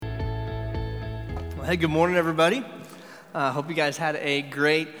Well, hey, good morning, everybody. Hope you guys had a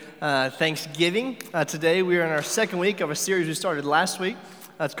great Thanksgiving. Today we are in our second week of a series we started last week.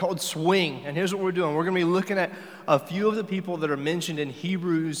 It's called Swing, and here's what we're doing. We're going to be looking at a few of the people that are mentioned in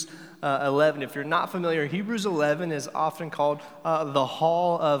Hebrews 11. If you're not familiar, Hebrews 11 is often called the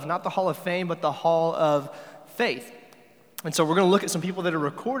Hall of, not the Hall of Fame, but the Hall of Faith. And so we're going to look at some people that are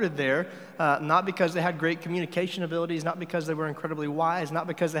recorded there, not because they had great communication abilities, not because they were incredibly wise, not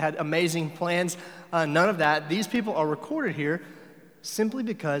because they had amazing plans, none of that. These people are recorded here simply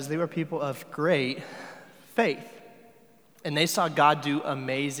because they were people of great faith. And they saw God do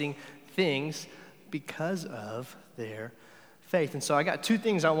amazing things because of their faith. And so I got two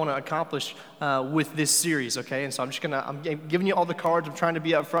things I want to accomplish with this series, okay? And so I'm giving you all the cards. I'm trying to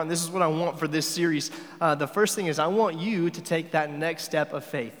be up front. This is what I want for this series. The first thing is I want you to take that next step of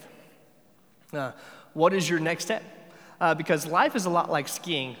faith. What is your next step? Because life is a lot like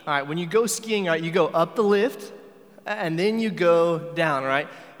skiing. All right, when you go skiing, all right, you go up the lift, and then you go down, right?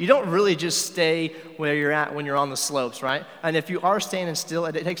 You don't really just stay where you're at when you're on the slopes, right? And if you are standing still,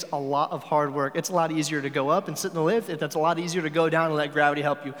 it takes a lot of hard work. It's a lot easier to go up and sit in the lift. It's a lot easier to go down and let gravity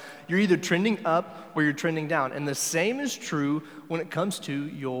help you. You're either trending up or you're trending down. And the same is true when it comes to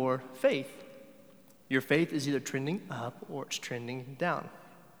your faith. Your faith is either trending up or it's trending down.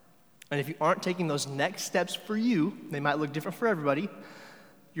 And if you aren't taking those next steps for you, they might look different for everybody,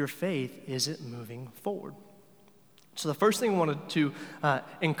 your faith isn't moving forward. So the first thing I wanted to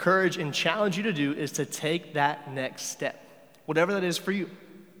encourage and challenge you to do is to take that next step, whatever that is for you.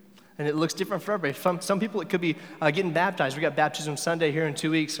 And it looks different for everybody. Some people, it could be getting baptized. We got Baptism Sunday here in 2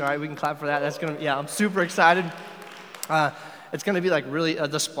 weeks, all right? We can clap for that. I'm super excited. It's going to be like really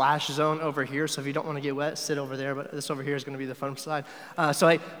the splash zone over here, so if you don't want to get wet, sit over there, but this over here is going to be the fun side.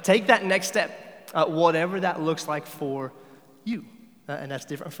 So take that next step, whatever that looks like for you. And that's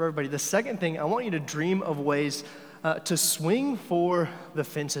different for everybody. The second thing, I want you to dream of ways to swing for the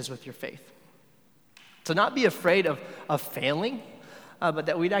fences with your faith. To not be afraid of failing, but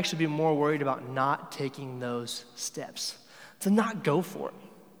that we'd actually be more worried about not taking those steps. To not go for it.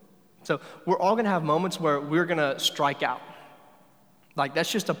 So we're all going to have moments where we're going to strike out. Like,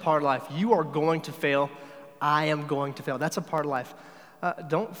 that's just a part of life. You are going to fail. I am going to fail. That's a part of life.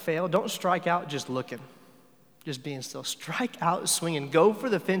 Don't fail. Don't strike out just looking. Just being still. Strike out swinging. Go for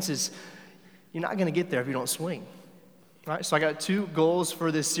the fences. You're not going to get there if you don't swing. All right, so I got two goals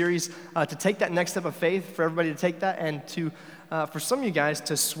for this series, to take that next step of faith, for everybody to take that, and to, for some of you guys,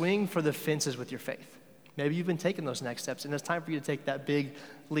 to swing for the fences with your faith. Maybe you've been taking those next steps, and it's time for you to take that big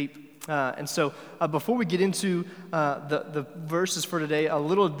leap. And so before we get into the verses for today, a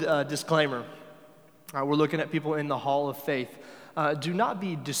little disclaimer. We're looking at people in the Hall of Faith. Do not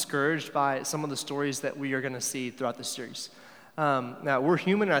be discouraged by some of the stories that we are going to see throughout the series. Now, we're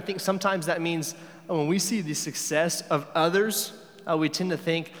human, and I think sometimes that means when we see the success of others, we tend to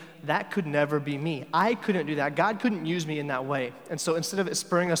think, that could never be me. I couldn't do that. God couldn't use me in that way. And so instead of it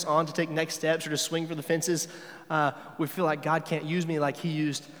spurring us on to take next steps or to swing for the fences, we feel like God can't use me like he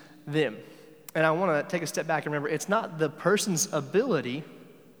used them. And I want to take a step back and remember, it's not the person's ability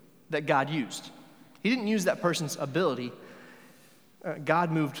that God used. He didn't use that person's ability.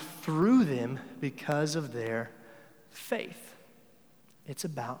 God moved through them because of their faith. It's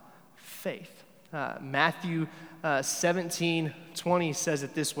about faith. Matthew 17:20 says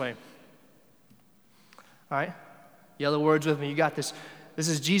it this way. All right? Yellow words with me. You got this. This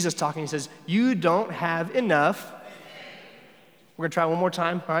is Jesus talking. He says, you don't have enough. We're going to try one more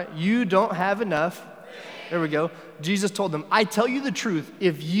time. All right? You don't have enough. There we go. Jesus told them, I tell you the truth.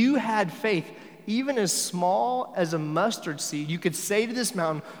 If you had faith, even as small as a mustard seed, you could say to this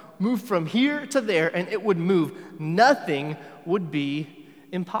mountain, move from here to there, and it would move. Nothing would be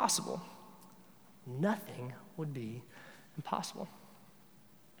impossible. Nothing would be impossible.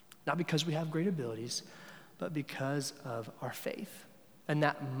 Not because we have great abilities, but because of our faith. And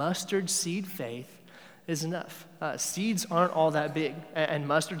that mustard seed faith is enough. Seeds aren't all that big, and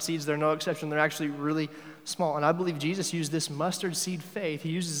mustard seeds, they're no exception. They're actually really small. And I believe Jesus used this mustard seed faith. He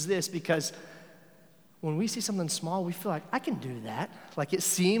uses this because when we see something small, we feel like, I can do that. Like, it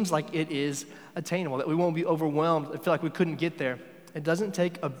seems like it is attainable, that we won't be overwhelmed and feel like we couldn't get there. It doesn't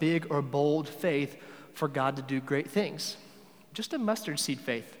take a big or bold faith for God to do great things. Just a mustard seed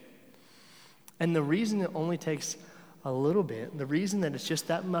faith. And the reason it only takes a little bit, the reason that it's just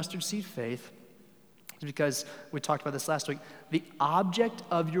that mustard seed faith, is because we talked about this last week. The object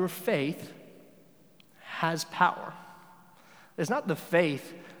of your faith has power. It's not the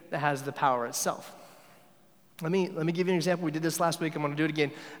faith that has the power itself. Let me give you an example. We did this last week. I'm going to do it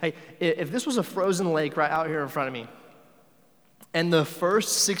again. Hey, if this was a frozen lake right out here in front of me, and the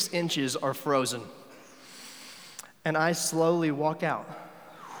first 6 inches are frozen, and I slowly walk out.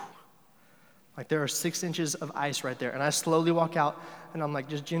 Like there are 6 inches of ice right there. And I slowly walk out, and I'm like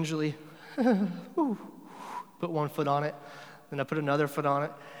just gingerly, put one foot on it, then I put another foot on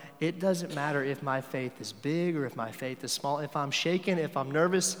it. It doesn't matter if my faith is big or if my faith is small. If I'm shaking, if I'm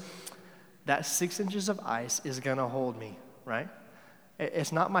nervous, that 6 inches of ice is gonna hold me, right?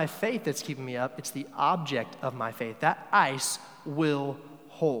 It's not my faith that's keeping me up, it's the object of my faith. That ice will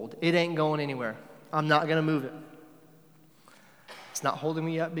hold. It ain't going anywhere. I'm not gonna move it. It's not holding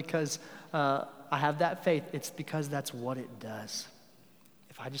me up because I have that faith. It's because that's what it does.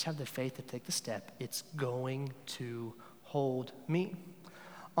 If I just have the faith to take the step, it's going to hold me.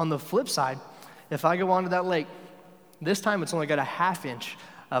 On the flip side, if I go onto that lake, this time it's only got a 1/2 inch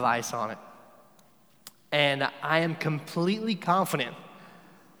of ice on it. And I am completely confident,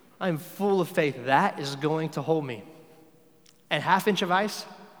 I'm full of faith, that is going to hold me. And 1/2 inch of ice,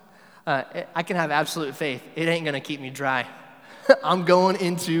 I can have absolute faith. It ain't gonna keep me dry. I'm going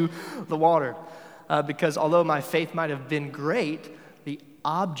into the water because although my faith might have been great, the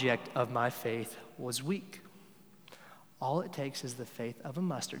object of my faith was weak. All it takes is the faith of a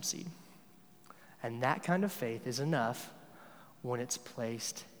mustard seed. And that kind of faith is enough when it's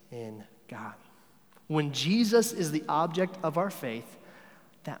placed in God. When Jesus is the object of our faith,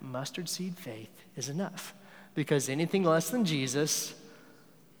 that mustard seed faith is enough. Because anything less than Jesus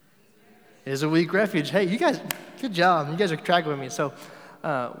is a weak refuge. Hey, you guys, good job. You guys are tracking with me. So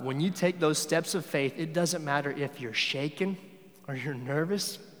when you take those steps of faith, it doesn't matter if you're shaken or you're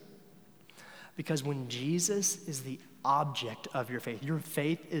nervous. Because when Jesus is the object of your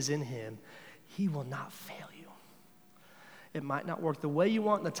faith is in him, he will not fail you. It might not work the way you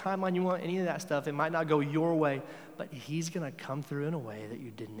want, the timeline you want, any of that stuff. It might not go your way, but he's going to come through in a way that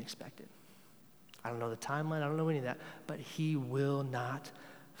you didn't expect it. I don't know the timeline, I don't know any of that, but he will not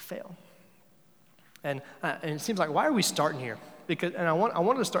fail. And it seems like, why are we starting here? And I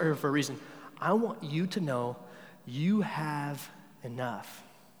wanted to start here for a reason. I want you to know you have enough.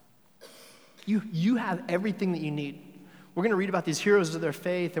 You have everything that you need. We're going to read about these heroes of their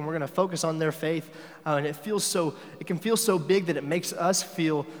faith, and we're going to focus on their faith. And it can feel so big that it makes us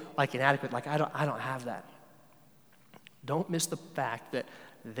feel like inadequate, like I don't have that. Don't miss the fact that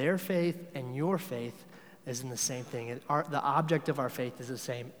their faith and your faith is in the same thing. The object of our faith is the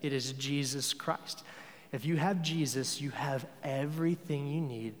same. It is Jesus Christ. If you have Jesus, you have everything you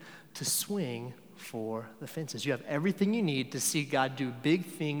need to swing for the fences. You have everything you need to see God do big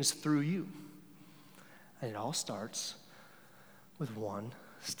things through you. And it all starts with one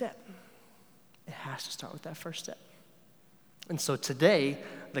step. It has to start with that first step. And so today,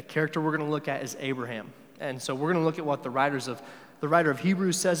 the character we're going to look at is Abraham. And so we're going to look at what the writer of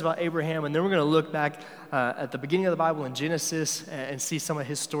Hebrews says about Abraham, and then we're going to look back at the beginning of the Bible in Genesis and see some of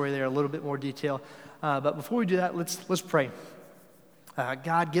his story there, a little bit more detail. But before we do that, let's pray.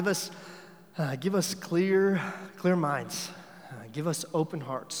 God, give us clear minds. Give us open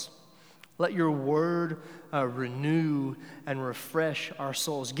hearts. Let your word renew and refresh our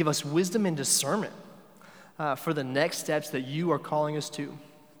souls. Give us wisdom and discernment for the next steps that you are calling us to.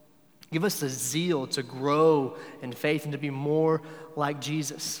 Give us the zeal to grow in faith and to be more like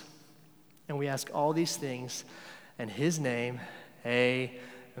Jesus. And we ask all these things in his name,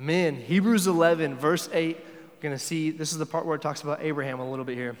 amen. Hebrews 11, verse 8, we're going to see, this is the part where it talks about Abraham a little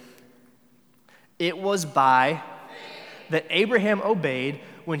bit here. It was by that Abraham obeyed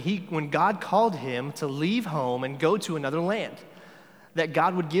when God called him to leave home and go to another land that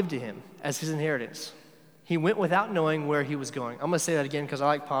God would give to him as his inheritance. He went without knowing where he was going. I'm going to say that again because I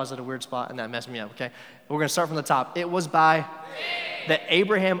like pause at a weird spot and that messed me up, okay? We're going to start from the top. It was by that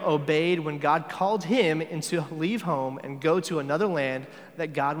Abraham obeyed when God called him to leave home and go to another land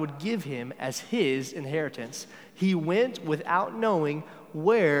that God would give him as his inheritance. He went without knowing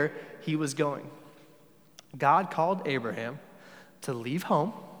where he was going. God called Abraham to leave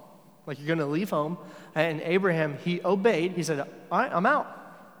home, like you're going to leave home, and Abraham, he obeyed. He said, all right, I'm out.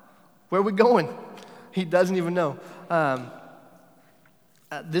 Where are we going? He doesn't even know.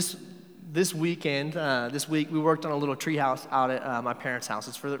 This week, we worked on a little tree house out at my parents' house.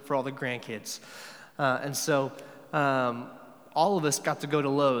 It's for all the grandkids. And so all of us got to go to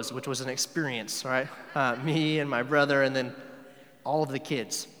Lowe's, which was an experience, right? Me and my brother and then all of the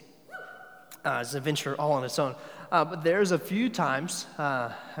kids. It's an adventure all on its own. But there's a few times,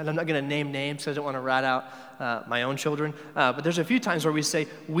 and I'm not going to name names because I don't want to rat out my own children, but there's a few times where we say,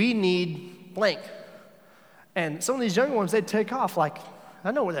 we need blank. And some of these younger ones, they'd take off like,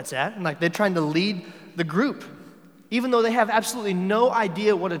 I know where that's at. And like they're trying to lead the group, even though they have absolutely no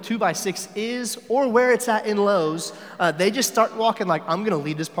idea what a 2x6 is or where it's at in Lowe's. They just start walking like, I'm going to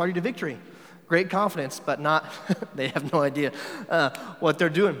lead this party to victory. great confidence, but not, they have no idea what they're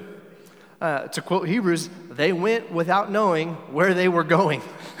doing. To quote Hebrews, they went without knowing where they were going.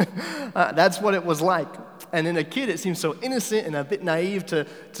 That's what it was like. And in a kid, it seems so innocent and a bit naive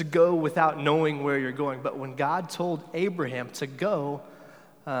to go without knowing where you're going. But when God told Abraham to go,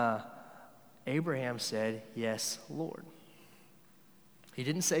 Abraham said, "Yes, Lord." He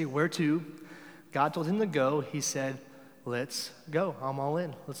didn't say where to. God told him to go. He said, "Let's go. I'm all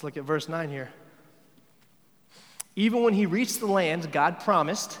in." Let's look at verse 9 here. Even when he reached the land God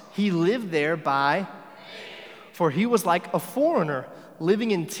promised, he lived there by faith. For he was like a foreigner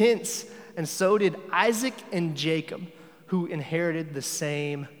living in tents, and so did Isaac and Jacob, who inherited the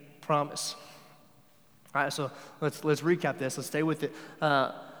same promise. All right, so let's recap this. Let's stay with it.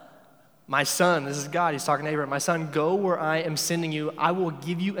 My son, this is God, he's talking to Abraham. My son, go where I am sending you. I will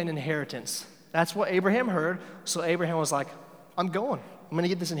give you an inheritance. That's what Abraham heard. So Abraham was like, I'm going. I'm going to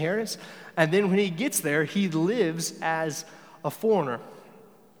get this inheritance. And then when he gets there, he lives as a foreigner.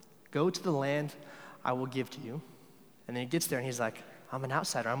 Go to the land I will give to you. And then he gets there and he's like, I'm an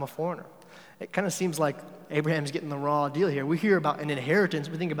outsider. I'm a foreigner. It kind of seems like Abraham's getting the raw deal here. We hear about an inheritance.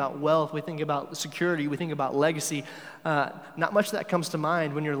 We think about wealth. We think about security. We think about legacy. Not much of that comes to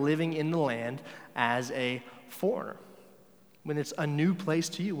mind when you're living in the land as a foreigner, when it's a new place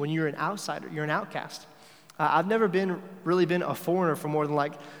to you, when you're an outsider, you're an outcast. I've never really been a foreigner for more than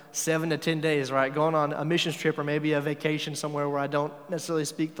like 7 to 10 days, right? Going on a missions trip or maybe a vacation somewhere where I don't necessarily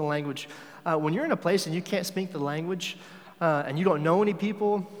speak the language. When you're in a place and you can't speak the language and you don't know any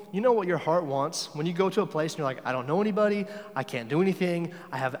people, you know what your heart wants. When you go to a place and you're like, I don't know anybody, I can't do anything,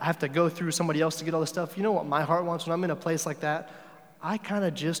 I have to go through somebody else to get all this stuff. You know what my heart wants when I'm in a place like that? I kind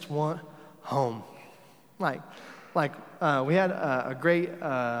of just want home. Like we had a great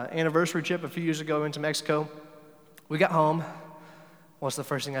anniversary trip a few years ago into Mexico. We got home. What's the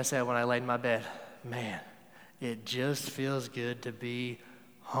first thing I said when I laid in my bed? Man, it just feels good to be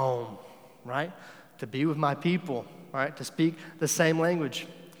home, right? To be with my people, right? To speak the same language,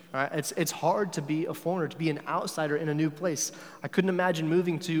 right? It's hard to be a foreigner, to be an outsider in a new place. I couldn't imagine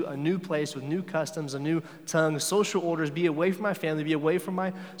moving to a new place with new customs, a new tongue, social orders, be away from my family, be away from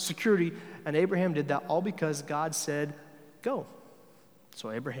my security. And Abraham did that all because God said, go.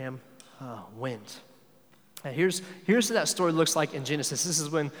 So Abraham went. And here's what that story looks like in Genesis. This is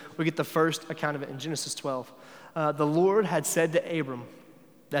when we get the first account of it in Genesis 12. The Lord had said to Abram,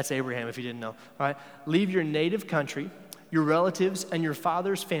 that's Abraham if you didn't know, all right? Leave your native country, your relatives, and your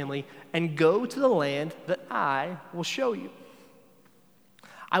father's family, and go to the land that I will show you.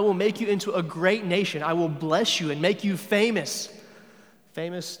 I will make you into a great nation. I will bless you and make you famous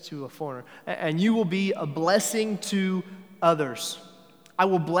to a foreigner, and you will be a blessing to others. I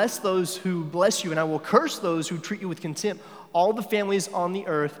will bless those who bless you, and I will curse those who treat you with contempt. All the families on the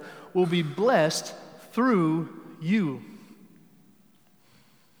earth will be blessed through you.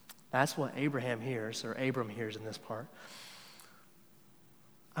 That's what Abram hears in this part.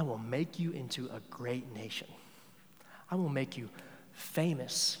 I will make you into a great nation. I will make you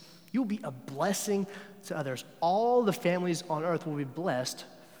famous. You'll be a blessing to others. All the families on earth will be blessed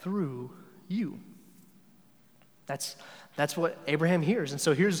through you. That's what Abraham hears. And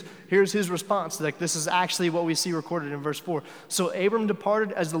so here's his response. Like, this is actually what we see recorded in verse 4. So Abram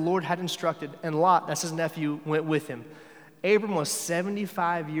departed as the Lord had instructed, and Lot, that's his nephew, went with him. Abram was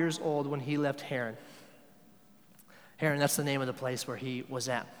 75 years old when he left Haran. Haran, that's the name of the place where he was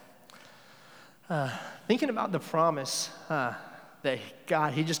at. Thinking about the promise that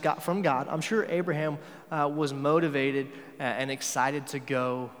he just got from God, I'm sure Abraham was motivated and excited to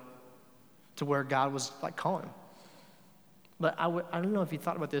go to where God was like calling him. But I don't know if you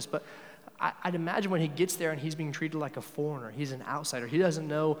thought about this, but I'd imagine when he gets there and he's being treated like a foreigner, he's an outsider, he doesn't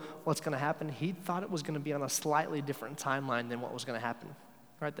know what's going to happen. He thought it was going to be on a slightly different timeline than what was going to happen,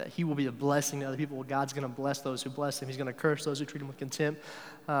 right? That he will be a blessing to other people. God's going to bless those who bless him. He's going to curse those who treat him with contempt.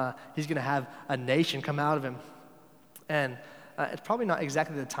 He's going to have a nation come out of him. And it's probably not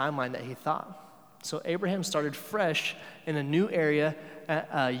exactly the timeline that he thought. So Abraham started fresh in a new area at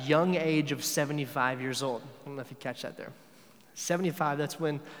a young age of 75 years old. I don't know if you catch that there. 75, that's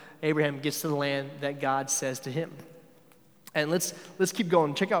when Abraham gets to the land that God says to him. And let's keep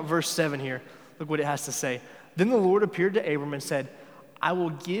going. Check out verse 7 here. Look what it has to say. Then the Lord appeared to Abram and said, I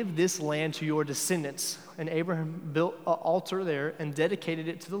will give this land to your descendants. And Abraham built an altar there and dedicated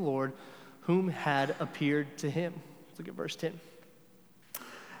it to the Lord whom had appeared to him. Look at verse 10.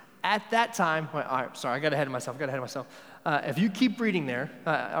 At that time, all right, sorry, I got ahead of myself. If you keep reading there,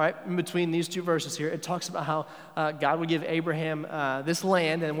 all right, in between these two verses here, it talks about how God would give Abraham this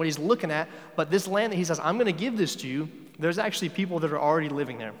land and what he's looking at. But this land that he says, I'm going to give this to you There's actually people that are already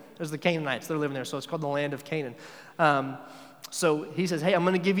living there. There's the Canaanites that are living there, so it's called the land of Canaan. So he says, hey, I'm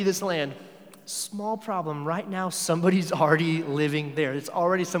going to give you this land. Small problem. Right now, somebody's already living there. It's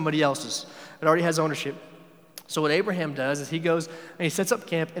already somebody else's. It already has ownership. So what Abraham does is he goes and he sets up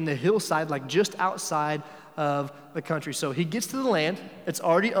camp in the hillside, like just outside of the country. So he gets to the land. It's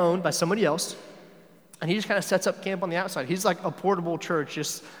already owned by somebody else. And he just kind of sets up camp on the outside. He's like a portable church,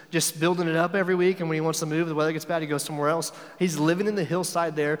 just building it up every week. And when he wants to move, the weather gets bad, he goes somewhere else. He's living in the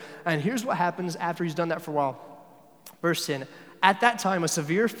hillside there. And here's what happens after he's done that for a while. Verse 10, at that time, a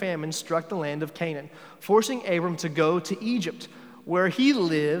severe famine struck the land of Canaan, forcing Abram to go to Egypt, where he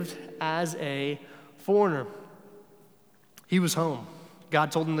lived as a foreigner. He was home.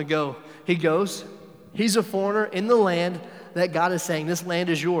 God told him to go. He goes. He's a foreigner in the land that God is saying, this land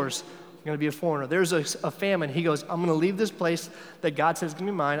is yours. You're going to be a foreigner. There's a famine. He goes, I'm going to leave this place that God says is going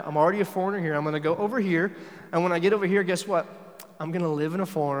to be mine. I'm already a foreigner here. I'm going to go over here. And when I get over here, guess what? I'm going to live in a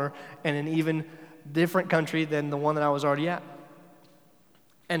foreigner in an even different country than the one that I was already at.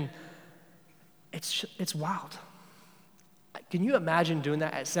 And it's wild. Can you imagine doing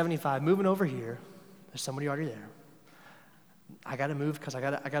that at 75, moving over here? There's somebody already there. I got to move because I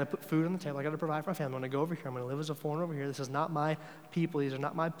got to put food on the table. I got to provide for my family. I'm going to go over here. I'm going to live as a foreigner over here. This is not my people. These are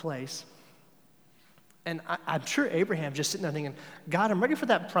not my place. And I'm sure Abraham's just sitting there thinking, God, I'm ready for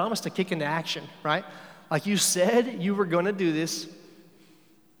that promise to kick into action, right? Like you said you were going to do this.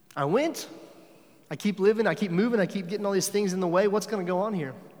 I went. I keep living. I keep moving. I keep getting all these things in the way. What's going to go on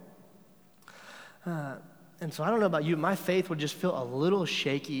here? And so I don't know about you. My faith would just feel a little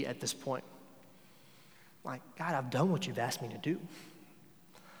shaky at this point. Like, God, I've done what you've asked me to do.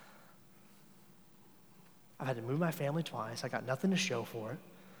 I've had to move my family twice. I got nothing to show for it.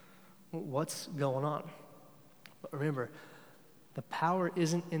 What's going on? But remember, the power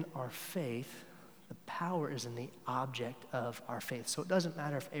isn't in our faith. The power is in the object of our faith. So it doesn't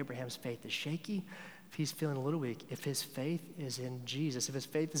matter if Abraham's faith is shaky, if he's feeling a little weak. If his faith is in Jesus, if his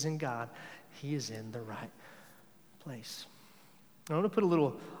faith is in God, he is in the right place. I want to put a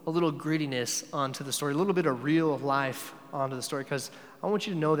little grittiness onto the story, a little bit of real life onto the story, because I want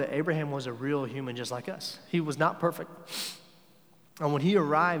you to know that Abraham was a real human just like us. He was not perfect. And when he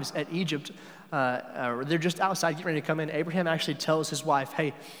arrives at Egypt, they're just outside getting ready to come in. Abraham actually tells his wife,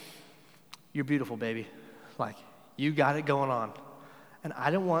 hey, you're beautiful, baby. Like, you got it going on. And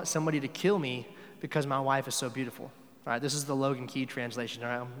I don't want somebody to kill me because my wife is so beautiful. All right, this is the Logan Key translation. All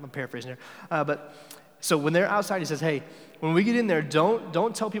right, I'm paraphrasing here. So when they're outside, he says, hey, when we get in there,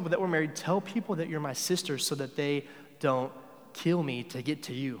 don't tell people that we're married. Tell people that you're my sister so that they don't kill me to get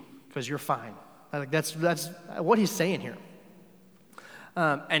to you because you're fine. Like that's what he's saying here.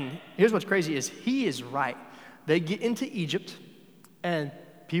 And here's what's crazy is he is right. They get into Egypt, and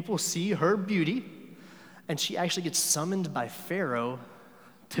people see her beauty, and she actually gets summoned by Pharaoh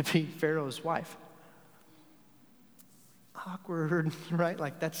to be Pharaoh's wife. Awkward, right?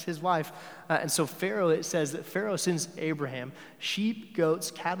 Like that's his wife. And so Pharaoh, it says that Pharaoh sends Abraham sheep,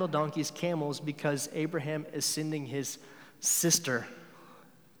 goats, cattle, donkeys, camels, because Abraham is sending his sister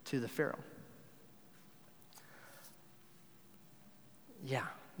to the Pharaoh. Yeah,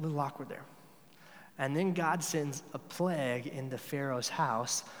 a little awkward there. And then God sends a plague into Pharaoh's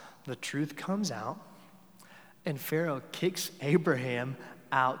house. The truth comes out, and Pharaoh kicks Abraham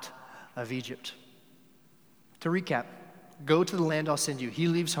out of Egypt. To recap, go to the land I'll send you. He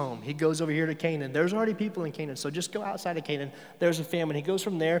leaves home. He goes over here to Canaan. There's already people in Canaan, so just go outside of Canaan. There's a famine. He goes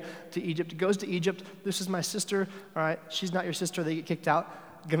from there to Egypt. He goes to Egypt. This is my sister. All right, she's not your sister. They get kicked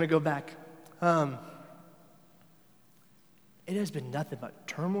out. Gonna go back. It has been nothing but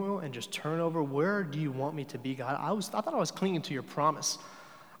turmoil and just turnover. Where do you want me to be, God? I thought I was clinging to your promise.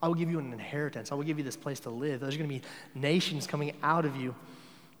 I will give you an inheritance. I will give you this place to live. There's going to be nations coming out of you.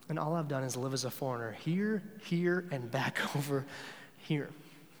 And all I've done is live as a foreigner here, and back over here.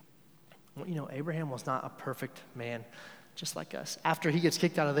 Well, you know, Abraham was not a perfect man, just like us. After he gets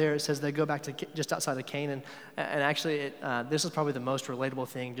kicked out of there, it says they go back to just outside of Canaan. And actually, this is probably the most relatable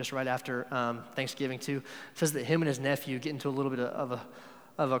thing, just right after Thanksgiving too. It says that him and his nephew get into a little bit of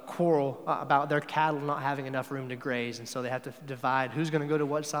a quarrel about their cattle not having enough room to graze, and so they have to divide who's going to go to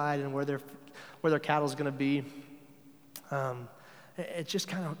what side and where their cattle is going to be. It's just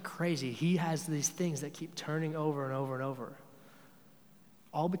kind of crazy. He has these things that keep turning over and over and over,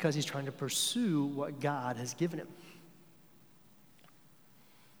 all because he's trying to pursue what God has given him.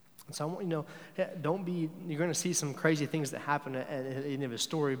 And so I want you to know, you're going to see some crazy things that happen at the end of his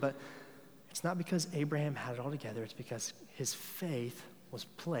story, but it's not because Abraham had it all together. It's because his faith was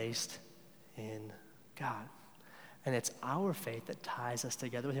placed in God. And it's our faith that ties us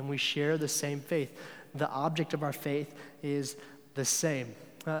together with him. We share the same faith. The object of our faith is the same.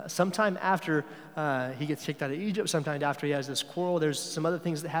 Sometime after he gets kicked out of Egypt, sometime after he has this quarrel, there's some other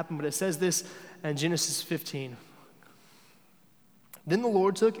things that happen, but it says this in Genesis 15. Then the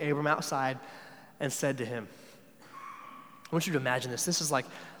Lord took Abram outside and said to him, I want you to imagine this. This is like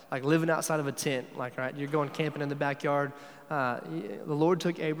living outside of a tent, right? You're going camping in the backyard. The Lord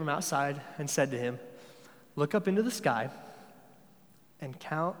took Abram outside and said to him, look up into the sky and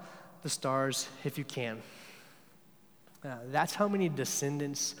count the stars if you can. That's how many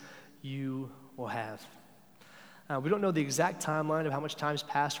descendants you will have. We don't know the exact timeline of how much time's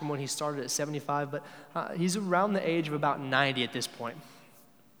passed from when he started at 75, but he's around the age of about 90 at this point.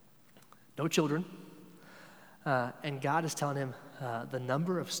 No children. And God is telling him the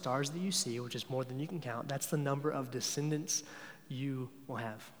number of stars that you see, which is more than you can count, that's the number of descendants you will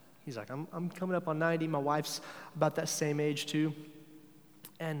have. He's like, I'm coming up on 90. My wife's about that same age too.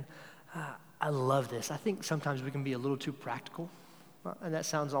 And I love this. I think sometimes we can be a little too practical. And that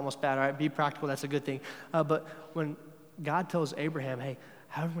sounds almost bad. All right, be practical, that's a good thing. But when God tells Abraham, hey,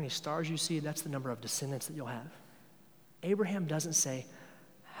 however many stars you see, that's the number of descendants that you'll have. Abraham doesn't say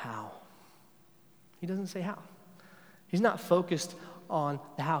how. He doesn't say how. He's not focused on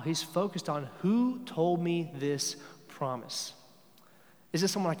the how. He's focused on who told me this promise. Is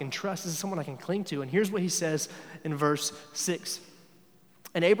this someone I can trust? Is this someone I can cling to? And here's what he says in verse 6.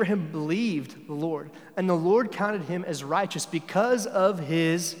 And Abraham believed the Lord, and the Lord counted him as righteous because of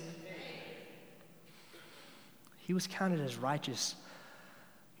his faith. He was counted as righteous,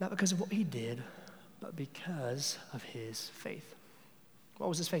 not because of what he did, but because of his faith. What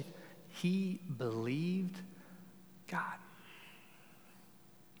was his faith? He believed God.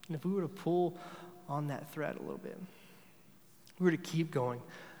 And if we were to pull on that thread a little bit, we were to keep going,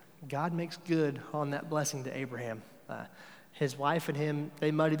 God makes good on that blessing to Abraham. His wife and him,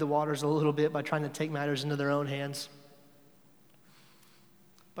 they muddied the waters a little bit by trying to take matters into their own hands.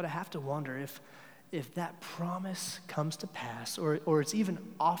 But I have to wonder if that promise comes to pass, or it's even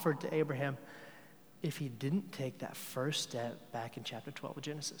offered to Abraham, if he didn't take that first step back in chapter 12 of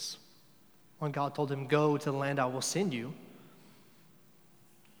Genesis. When God told him, go to the land I will send you,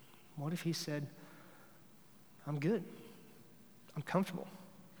 what if he said, I'm good. I'm comfortable.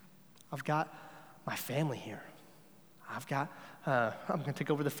 I've got my family here. I'm going to take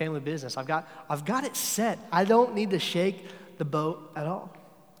over the family business. I've got it set. I don't need to shake the boat at all.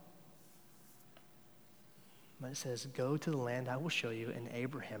 But it says, go to the land I will show you, and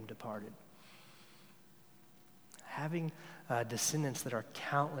Abraham departed. Having descendants that are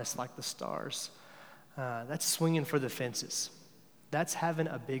countless like the stars, that's swinging for the fences. That's having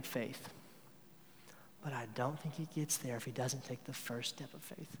a big faith. But I don't think he gets there if he doesn't take the first step of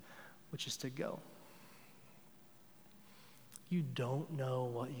faith, which is to go. You don't know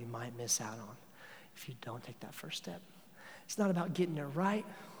what you might miss out on if you don't take that first step. It's not about getting it right.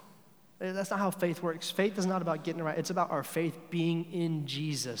 That's not how faith works. Faith is not about getting it right. It's about our faith being in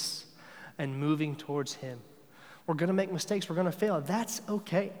Jesus and moving towards him. We're going to make mistakes. We're going to fail. That's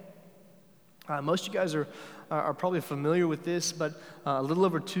okay. Most of you guys are probably familiar with this, but a little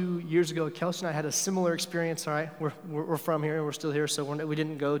over 2 years ago, Kelsey and I had a similar experience, all right? We're from here, and we're still here, so we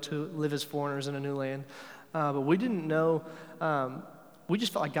didn't go to live as foreigners in a new land. But we didn't know, we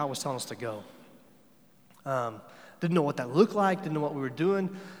just felt like God was telling us to go. Didn't know what that looked like, didn't know what we were doing.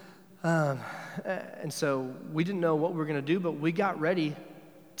 And so we didn't know what we were going to do, but we got ready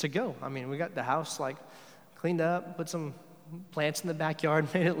to go. I mean, we got the house cleaned up, put some plants in the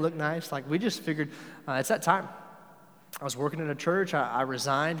backyard, made it look nice. We just figured it's that time. I was working in a church. I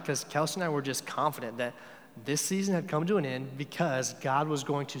resigned because Kelsey and I were just confident that this season had come to an end because God was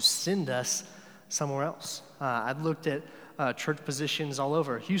going to send us somewhere else. I'd looked at church positions all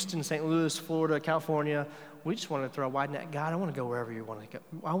over, Houston, St. Louis, Florida, California. We just wanted to throw a wide net. God, I want to go wherever you want to go.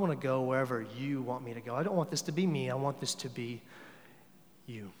 I want to go wherever you want me to go. I don't want this to be me. I want this to be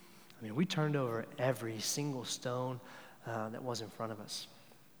you. I mean, we turned over every single stone that was in front of us.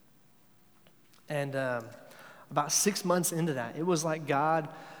 And about 6 months into that, it was like, God,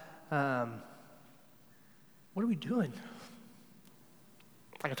 what are we doing?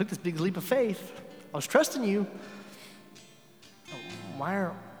 I took this big leap of faith. I was trusting you. Why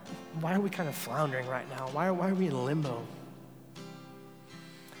are we kind of floundering right now? Why are we in limbo?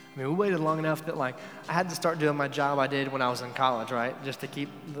 I mean, we waited long enough that I had to start doing my job I did when I was in college, right? Just to keep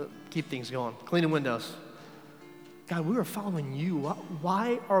things going, cleaning windows. God, we were following you.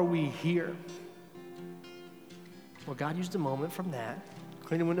 Why are we here? Well, God used a moment from that,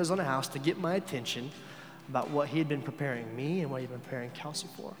 cleaning windows on a house, to get my attention about what he had been preparing me and what he'd been preparing Kelsey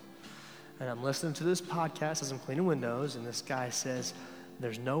for. And I'm listening to this podcast as I'm cleaning windows, and this guy says,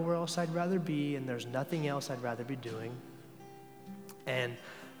 there's nowhere else I'd rather be, and there's nothing else I'd rather be doing. And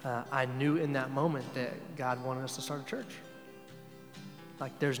I knew in that moment that God wanted us to start a church.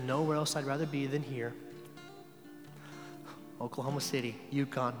 Like, there's nowhere else I'd rather be than here. Oklahoma City,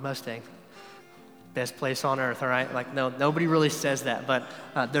 Yukon, Mustang. Best place on earth, all right? Like, no, nobody really says that, but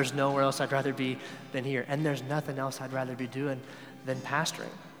there's nowhere else I'd rather be than here. And there's nothing else I'd rather be doing than pastoring.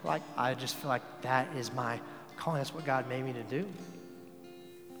 Like, I just feel like that is my calling. That's what God made me to do.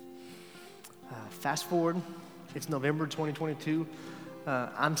 Fast forward, it's November 2022.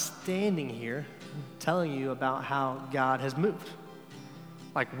 I'm standing here telling you about how God has moved.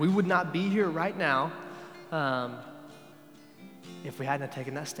 Like, we would not be here right now if we hadn't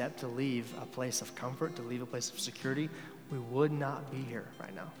taken that step to leave a place of comfort, to leave a place of security. We would not be here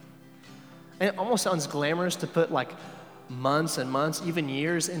right now. And it almost sounds glamorous to put like months and months, even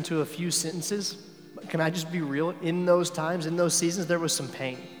years into a few sentences. But can I just be real? In those times, in those seasons, there was some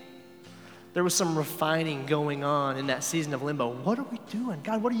pain. There was some refining going on in that season of limbo. What are we doing?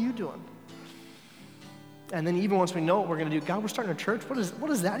 God, what are you doing? And then even once we know what we're going to do, God, we're starting a church. What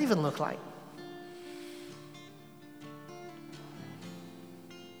does that even look like?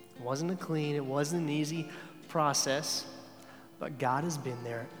 It wasn't a clean, it wasn't an easy process, but God has been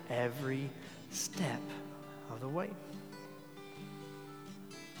there every step of the way.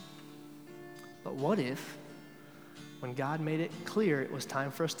 But what if, when God made it clear it was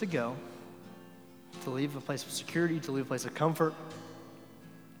time for us to go, to leave a place of security, to leave a place of comfort,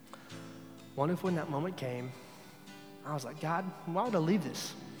 what if when that moment came, I was like, God, why would I leave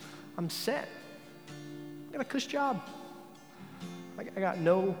this? I'm set. I got a cush job. I got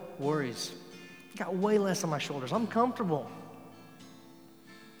no worries. I got way less on my shoulders. I'm comfortable.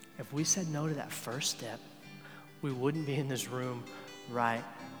 If we said no to that first step, we wouldn't be in this room right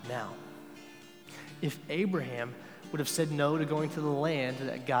now. If Abraham would have said no to going to the land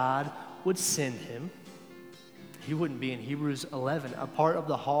that God would send him, he wouldn't be in Hebrews 11, a part of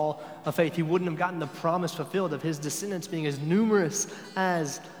the hall of faith. He wouldn't have gotten the promise fulfilled of his descendants being as numerous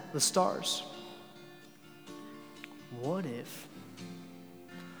as the stars. What if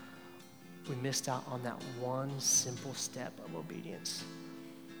we missed out on that one simple step of obedience?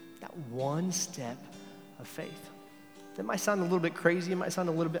 That one step of faith. It might sound a little bit crazy. It might sound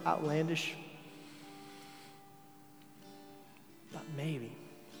a little bit outlandish. But maybe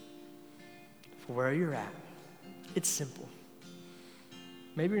for where you're at, it's simple.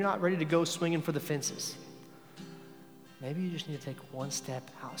 Maybe you're not ready to go swinging for the fences. Maybe you just need to take one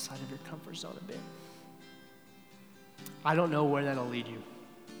step outside of your comfort zone a bit. I don't know where that'll lead you.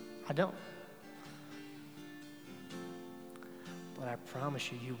 I don't. But I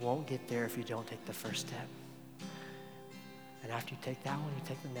promise you, you won't get there if you don't take the first step. And after you take that one, you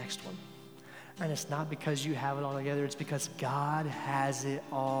take the next one. And it's not because you have it all together. It's because God has it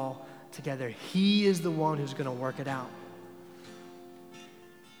all together. He is the one who's going to work it out.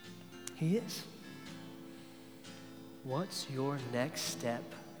 He is. What's your next step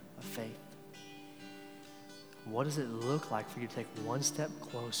of faith? What does it look like for you to take one step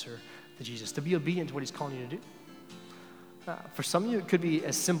closer to Jesus, to be obedient to what he's calling you to do? For some of you, it could be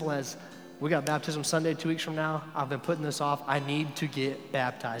as simple as, we got baptism Sunday 2 weeks from now. I've been putting this off. I need to get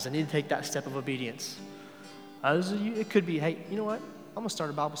baptized. I need to take that step of obedience. Others of you, it could be, hey, you know what? I'm going to start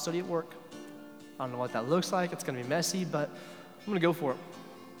a Bible study at work. I don't know what that looks like. It's going to be messy, but I'm going to go for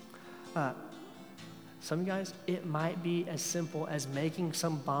it. Some of you guys, it might be as simple as making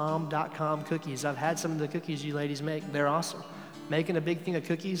some bomb.com cookies. I've had some of the cookies you ladies make. They're awesome. Making a big thing of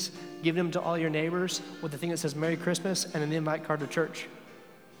cookies, giving them to all your neighbors with the thing that says Merry Christmas and an invite card to church.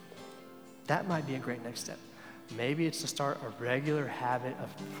 That might be a great next step. Maybe it's to start a regular habit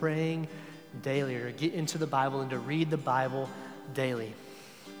of praying daily, or get into the Bible and to read the Bible daily.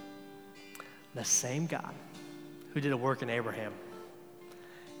 The same God who did a work in Abraham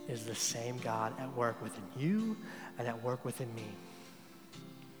is the same God at work within you and at work within me.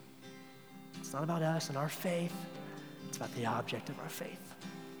 It's not about us and our faith. It's about the object of our faith.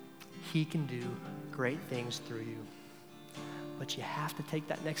 He can do great things through you. But you have to take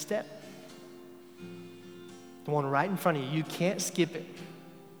that next step. The one right in front of you. You can't skip it.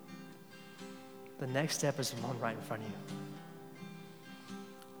 The next step is the one right in front of you.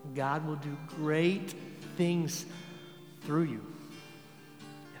 God will do great things through you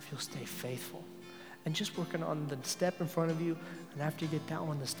if you'll stay faithful. And just working on the step in front of you, and after you get that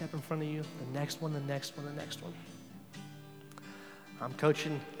one, the step in front of you, the next one, the next one, the next one. I'm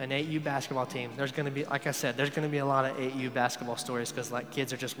coaching an 8U basketball team. There's going to be, like I said, there's going to be a lot of 8U basketball stories because like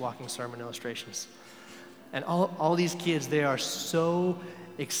kids are just walking sermon illustrations. And all these kids, they are so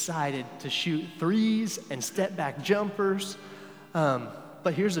excited to shoot threes and step back jumpers.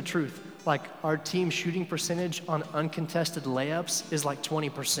 But here's the truth. Like, our team shooting percentage on uncontested layups is like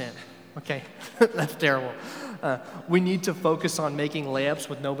 20%. Okay, that's terrible. We need to focus on making layups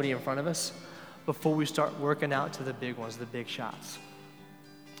with nobody in front of us before we start working out to the big ones, the big shots.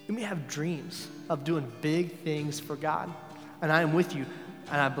 You may have dreams of doing big things for God, and I am with you,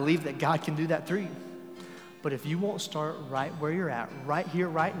 and I believe that God can do that through you. But if you won't start right where you're at, right here,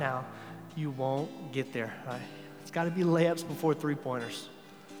 right now, you won't get there, right? It's got to be layups before three-pointers.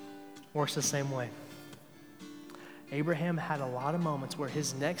 Works the same way. Abraham had a lot of moments where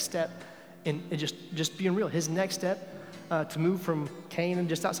his next step, and just being real, his next step to move from Canaan,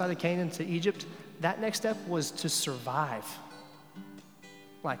 just outside of Canaan, to Egypt, that next step was to survive.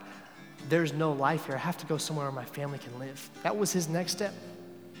 Like, there's no life here. I have to go somewhere where my family can live. That was his next step.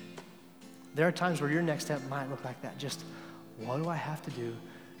 There are times where your next step might look like that. Just, what do I have to do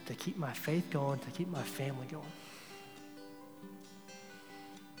to keep my faith going, to keep my family going?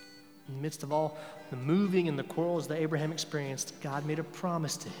 In the midst of all the moving and the quarrels that Abraham experienced, God made a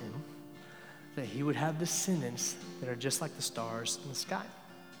promise to him that he would have descendants that are just like the stars in the sky.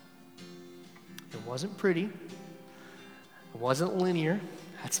 It wasn't pretty. It wasn't linear.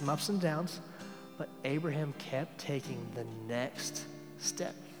 Had some ups and downs. But Abraham kept taking the next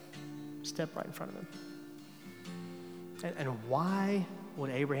step right in front of him. And why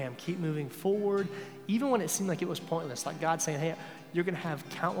would Abraham keep moving forward, even when it seemed like it was pointless? Like God saying, hey, you're going to have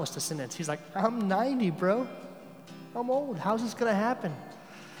countless descendants. He's like, I'm 90, bro. I'm old. How's this going to happen?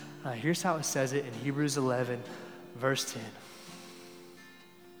 Here's how it says it in Hebrews 11, verse 10.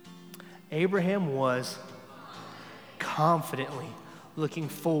 Abraham was confidently looking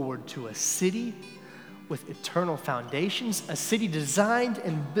forward to a city with eternal foundations, a city designed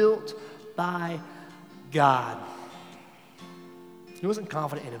and built by God. He wasn't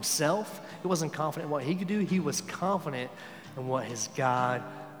confident in himself. He wasn't confident in what he could do. He was confident in what his God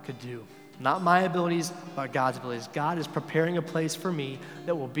could do. Not my abilities, but God's abilities. God is preparing a place for me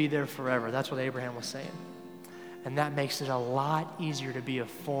that will be there forever. That's what Abraham was saying. And that makes it a lot easier to be a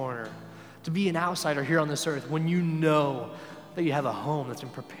foreigner, to be an outsider here on this earth when you know that you have a home that's been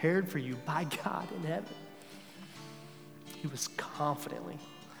prepared for you by God in heaven. He was confidently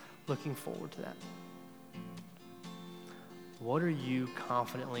looking forward to that. What are you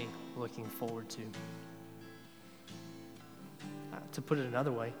confidently looking forward to? To put it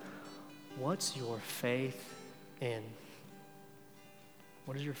another way, what's your faith in?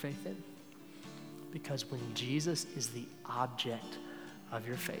 What is your faith in? Because when Jesus is the object of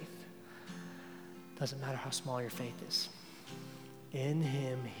your faith, it doesn't matter how small your faith is. In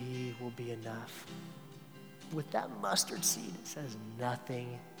him, he will be enough. With that mustard seed, it says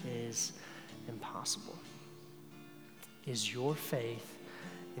nothing is impossible. Is your faith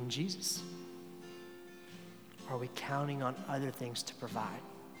in Jesus? Are we counting on other things to provide?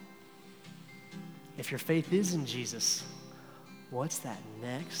 If your faith is in Jesus, what's that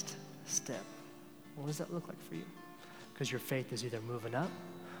next step? What does that look like for you? Because your faith is either moving up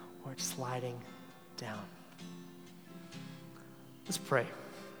or it's sliding down. Let's pray.